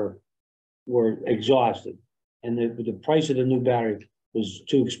batteries were exhausted, and the price of the new battery was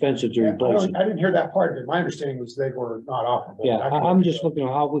too expensive to replace it. I didn't hear that part of it. My understanding was they were not operable. Yeah, I'm just looking at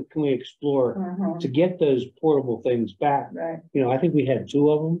how can we explore to get those portable things back. Right. You know, I think we had 2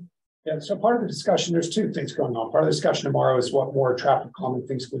 of them. Yeah, so part of the discussion, there's 2 things going on. Part of the discussion tomorrow is what more traffic calming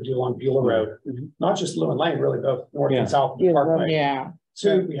things we do along Beulah Road. Not just Lewin Lane, really both north and south of the Parkway. Yeah.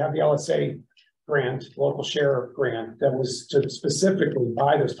 2, we have the LSA grant, local share grant, that was to specifically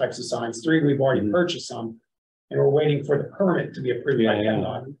buy those types of signs. 3, we've already purchased some, and we're waiting for the permit to be approved by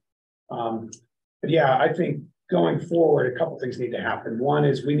PennDOT. But yeah, I think going forward, a couple things need to happen. One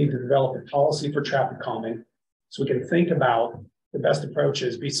is we need to develop a policy for traffic calming, so we can think about the best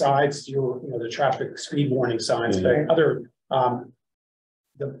approaches besides the traffic speed warning signs, but other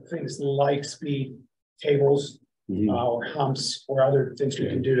the things like speed tables or humps or other things we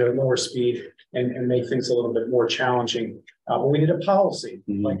can do to lower speed and make things a little bit more challenging. But we need a policy,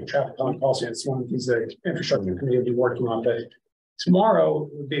 like a traffic calming policy. It's one of the things that infrastructure committee will be working on. But tomorrow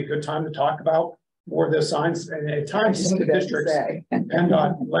would be a good time to talk about more of those signs. And at times, some of the districts,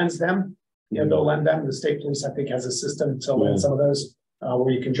 PennDOT lends them. You know, they'll lend them. The state police, I think, has a system to lend some of those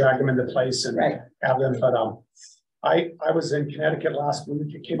where you can drag them into place and have them. But I was in Connecticut last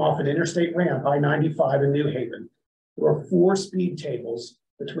week. It came off an interstate ramp, I-95 in New Haven. There were 4 speed tables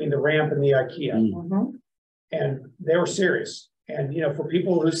between the ramp and the IKEA. And they were serious. And, you know, for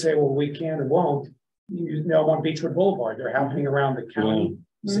people who say, well, we can and won't, you know, on Beechwood Boulevard, they're happening around the county,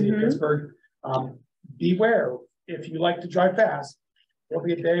 city of Pittsburgh. Beware, if you like to drive fast, there'll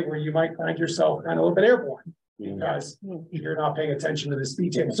be a day where you might find yourself kind of a little bit airborne because you're not paying attention to the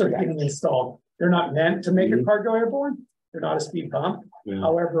speed tables that are getting installed. They're not meant to make your car go airborne. They're not a speed bump.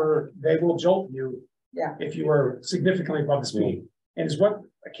 However, they will jolt you if you are significantly above the speed. And it's what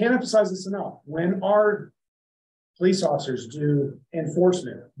I can't emphasize this enough. When our police officers do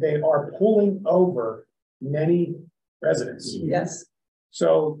enforcement, they are pulling over many residents. Yes.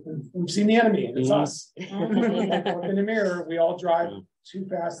 So we've seen the enemy, and it's us. Look in the mirror, we all drive too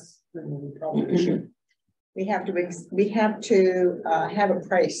fast than we probably should. We have to have a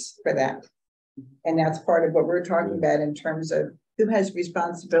price for that. And that's part of what we're talking about in terms of who has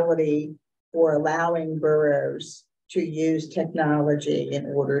responsibility for allowing boroughs to use technology in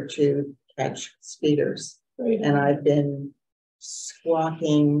order to catch speeders. And I've been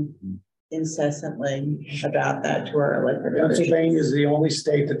squawking incessantly about that to our elected officials. Pennsylvania is the only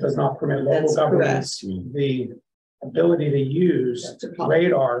state that does not permit local governments the ability to use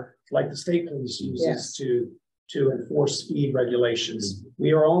radar like the state police uses to enforce speed regulations.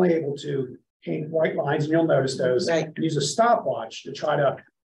 We are only able to paint white lines, and you'll notice those, and use a stopwatch to try to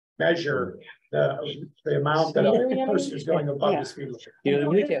measure the amount that a person is going above the speed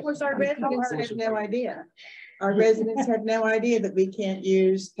limit. Of course, our residents have no idea. Our residents have no idea that we can't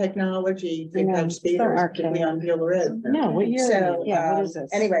use technology to judge speeders, particularly on Beale Road. No, what year? So, Yeah, what is this?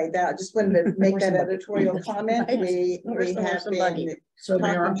 anyway, that, just wanted to make that editorial comment. We have been So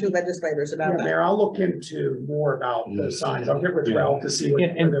Mayor, talking to legislators about that. Mayor, I'll look into more about those signs. I'll get with Ralph to see what.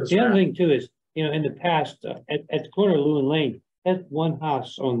 Yeah, and those the are other at. thing too is, you know, in the past, at the corner of Lewin Lane, that one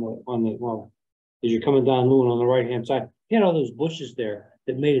house well, as you're coming down Lewin on the right-hand side, you had all those bushes there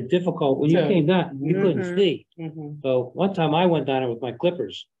that made it difficult. When you So- came down, you couldn't see. Mhm. So one time I went down there with my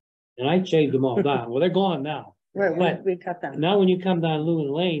clippers and I shaved them all down. Well, they're gone now. Right, But we cut them. now when you come down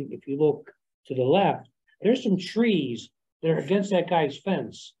Lewin Lane, if you look to the left, there's some trees that are against that guy's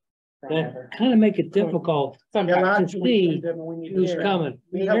fence that kind of make it difficult Yeah, to last week, see when you who's did, coming.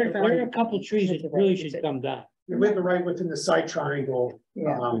 we have There the are a right, couple trees that really should come down. we have the right within the sight triangle,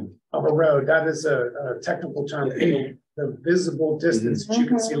 Yeah. of a road. That is a technical term, the visible distance that you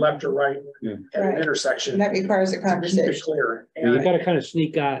can see left or right Yeah. at Right. an intersection. And that requires a To keep it conversation. clear. You And gotta kind of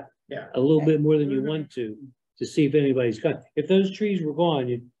sneak out Yeah. a little bit more than you want to see if anybody's coming. If those trees were gone,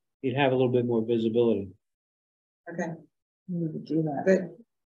 you'd have a little bit more visibility. Okay, We need to do that. good.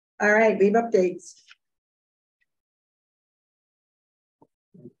 All right, leave updates.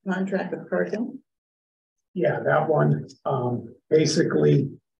 Contract with Cargill. yeah, that one, basically,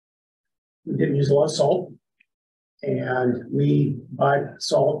 we didn't use a lot of salt. And we buy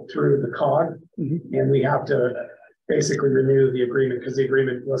salt through the COG, and we have to basically renew the agreement because the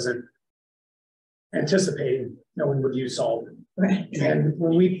agreement wasn't anticipating no one would use salt. Right. And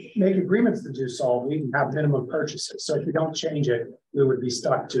when we make agreements to do salt, we have minimum purchases. So if we don't change it, we would be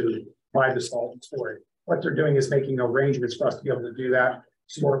stuck to buy the salt for it. What they're doing is making arrangements for us to be able to do that,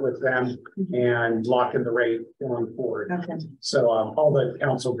 sort with them and lock in the rate going forward. Okay. So all the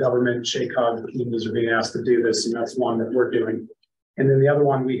council, government, SHACOG communities are being asked to do this, and that's one that we're doing. And then the other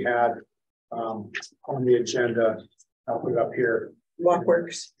one we had on the agenda, I'll put it up here.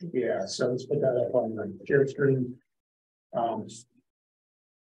 Walkworks. Yeah, so let's put that up on the share screen.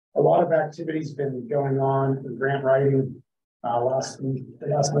 A lot of activity's been going on in grant writing. Last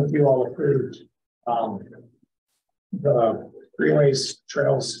month you all approved the Freeways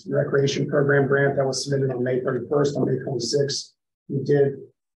Trails Recreation Program grant that was submitted on May 31st. On May 26th, we did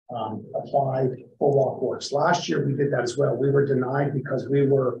apply for walkworks. Last year we did that as well. We were denied because we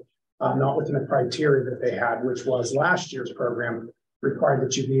were not within the criteria that they had, which was last year's program required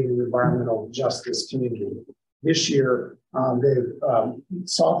that you be in an environmental justice community. This year, they've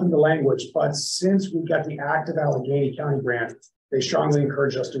softened the language, but since we got the active Allegheny County grant, they strongly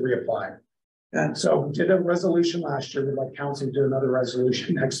encourage us to reapply. And so we did a resolution last year. We'd like council to do another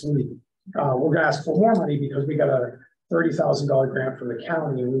resolution next week. We're gonna ask for more money because we got a $30,000 grant from the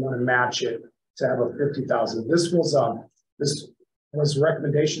county and we want to match it to have a $50,000. This was a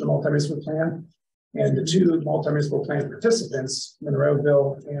recommendation of the multi-municipal plan. And the two multi-municipal plan participants,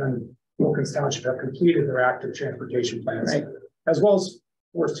 Monroeville and Wilkins Township, have completed their active transportation plans, Right. as well as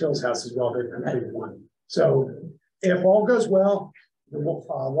Forest Hills has as well. They've completed one. So if all goes well, the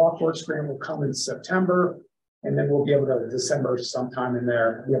walkworks grant will come in September, and then we'll be able to December sometime in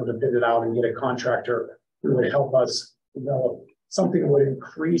there, be able to bid it out and get a contractor who would help us develop something that would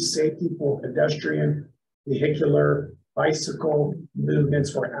increase safety for pedestrian, vehicular, bicycle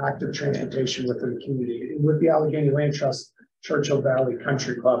movements for active transportation within the community. With the Allegheny Land Trust, Churchill Valley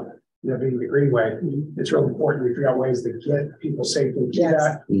Country Club, being the Greenway, it's really important we figure out ways to get people safely to Yes.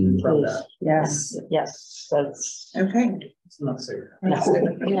 that and from that. Yes. Yes, that's. Okay. It's not safe. That's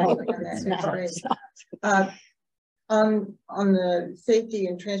great. On the safety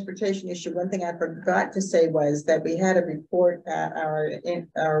and transportation issue, one thing I forgot to say was that we had a report at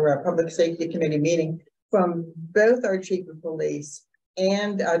our public safety committee meeting from both our chief of police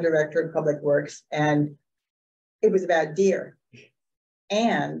and our director of public works, and it was about deer.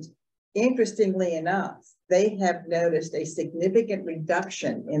 And interestingly enough, they have noticed a significant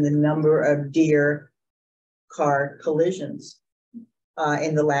reduction in the number of deer car collisions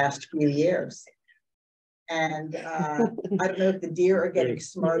in the last few years. And I don't know if the deer are getting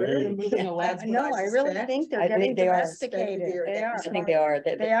smarter. No, I really think they're I getting think they are. domesticated. They are. I think they are.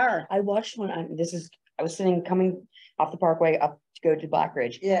 They are. I watched one, I was coming off the parkway up to go to Black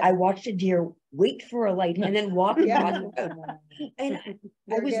Ridge. Yeah. I watched a deer wait for a light and then walk across the road. And I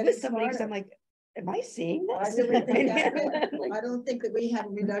They're was getting with somebody, because smarter. I'm like, am I seeing I this? really think Like, I don't think that we have a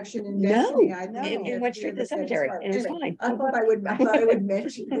reduction in No, density. I think it that went straight to the deer are getting cemetery, smarter. and it was Anyway, fine. I thought I would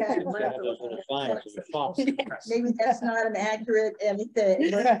mention that. Maybe that's not an accurate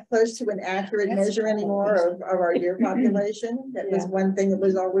anything, we're close to an accurate measure anymore of our deer population. That was one thing that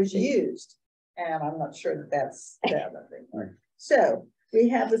was always used. And I'm not sure that that's that anymore. So we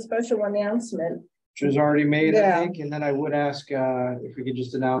have the special announcement which was already made, Yeah. I think, and then I would ask, if we could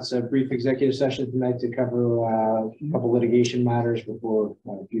just announce a brief executive session tonight to cover, a couple litigation matters before,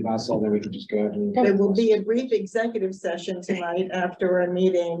 if you're not so, then we can just go ahead and. There will be a brief executive session tonight after our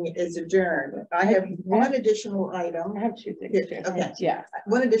meeting is adjourned. I have one additional item. I have two things. too. Okay. Yeah.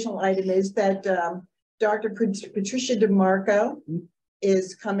 One additional item is that Dr. Patricia DeMarco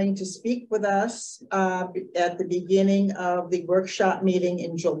is coming to speak with us at the beginning of the workshop meeting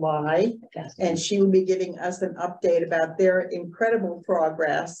in July. And she will be giving us an update about their incredible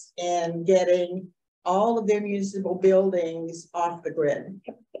progress in getting all of their municipal buildings off the grid.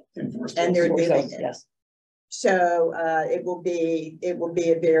 And they're doing it. Yes. So it will be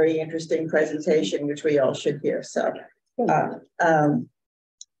a very interesting presentation, which we all should hear. So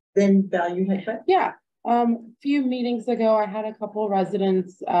then Val, you had that? Yeah. Few meetings ago, I had a couple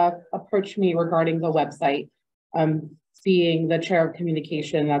residents approach me regarding the website. Being the chair of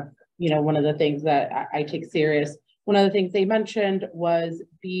communication, that's one of the things that I take serious. One of the things they mentioned was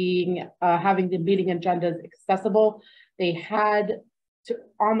having the meeting agendas accessible. They had to,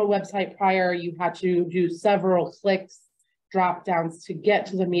 on the website prior, you had to do several clicks, drop downs to get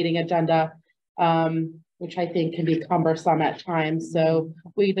to the meeting agenda, which I think can be cumbersome at times. So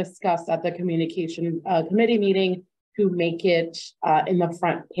we discussed at the communication committee meeting to make it in the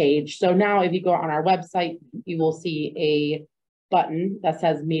front page. So now if you go on our website, you will see a button that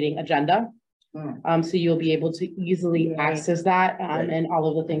says meeting agenda. So you'll be able to easily access that and all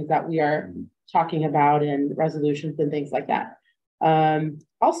of the things that we are talking about and resolutions and things like that.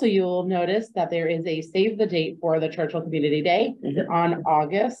 Also, you'll notice that there is a save the date for the Churchill Community Day on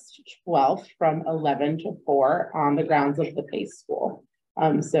August 12th from 11 to 4 on the grounds of the Pace School.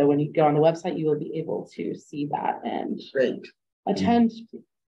 So when you go on the website, you will be able to see that and attend.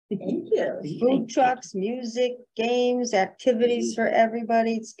 Thank you. Food trucks, music, games, activities for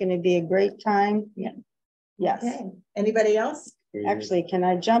everybody. It's going to be a great time. Yeah. Yes. Okay. Anybody else? Actually, can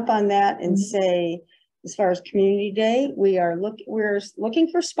I jump on that and say, as far as Community Day, we're looking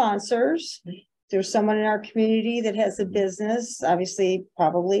for sponsors. There's someone in our community that has a business, obviously,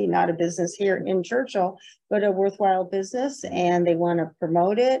 probably not a business here in Churchill, but a worthwhile business, and they want to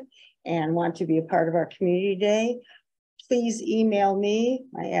promote it and want to be a part of our Community Day. Please email me.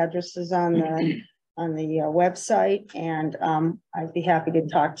 My address is on the website, and I'd be happy to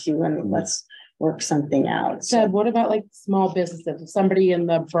talk to you and let's work something out. So what about like small businesses? If somebody in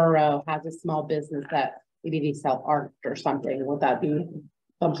the borough has a small business that maybe they sell art or something, would that be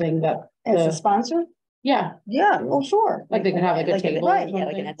something that as a sponsor? Yeah. Oh, sure. Like they could have like a table. Right. Yeah,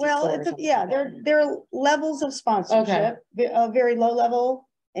 like an Etsy Well, store or it's something yeah, like that. there are levels of sponsorship, very low level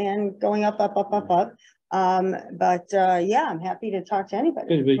and going up. But yeah, I'm happy to talk to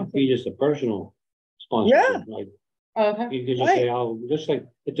anybody. Could be just a personal sponsorship. Like Okay. you could just say, "Oh, just like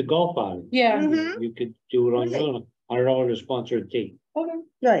it's a golf outing." Yeah. Mhm. You could do it on your own. $100 to sponsor a team, Okay.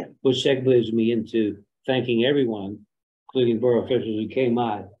 Right. which segues me into thanking everyone, including borough officials who came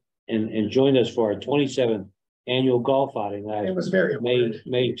out and joined us for our 27th annual golf outing It last was very.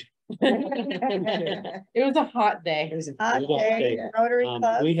 May. It was a hot day. It was a Hot Okay. day, Rotary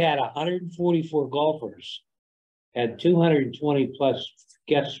Club. We had 144 golfers, had 220 plus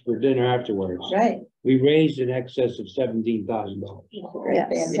guests for dinner afterwards. Right. We raised in excess of $17,000.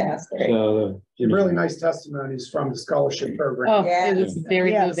 Yes. Fantastic. So, Really nice testimonies from the scholarship program. Oh, it was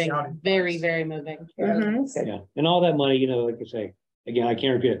very Yes. moving, very moving. Mhm. yeah, and all that money, like I say, again, I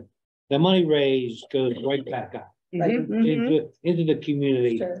can't repeat it. The money raised goes right back out Mhm. into the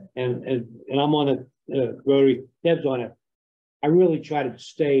community. Sure. And I'm on the Rotary, Deb's on it. I really try to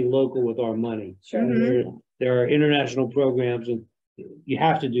stay local with our money. Sure. There are international programs and you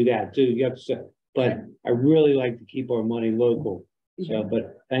have to do that too. You have to say, but I really like to keep our money local. So,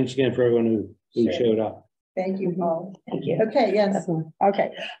 but thanks again for everyone who Sure. showed up. Thank you, Paul. Thank you. Okay, yes. Definitely.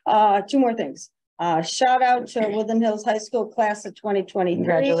 Okay, two more things. Shout out to Woodland Hills High School class of 2023.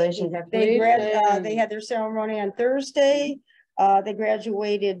 Congratulations. They had their ceremony on Thursday. They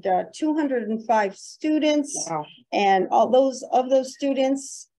graduated 205 students. Wow. And of those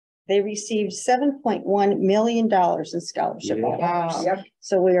students, they received $7.1 million in scholarship. Yeah. offers. Yep.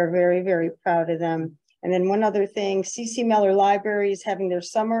 So we are very, very proud of them. And then one other thing, C.C. Miller Library is having their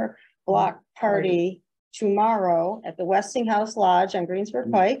summer block party tomorrow at the Westinghouse Lodge on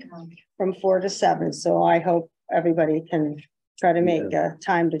Greensburg Pike from 4 to 7. So I hope everybody can try to make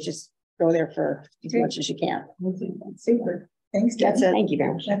time to just go there for as much as you can. Super. Thanks, Jen. That's it. Thank you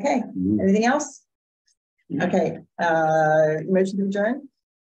very much. Okay, anything else? Okay, motion to adjourn?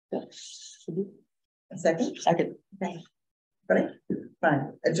 A second? Second. Okay. Ready?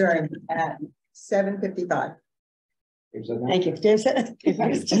 Fine, adjourn at 7:55. Thank you. James said-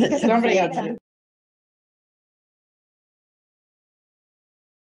 Somebody else.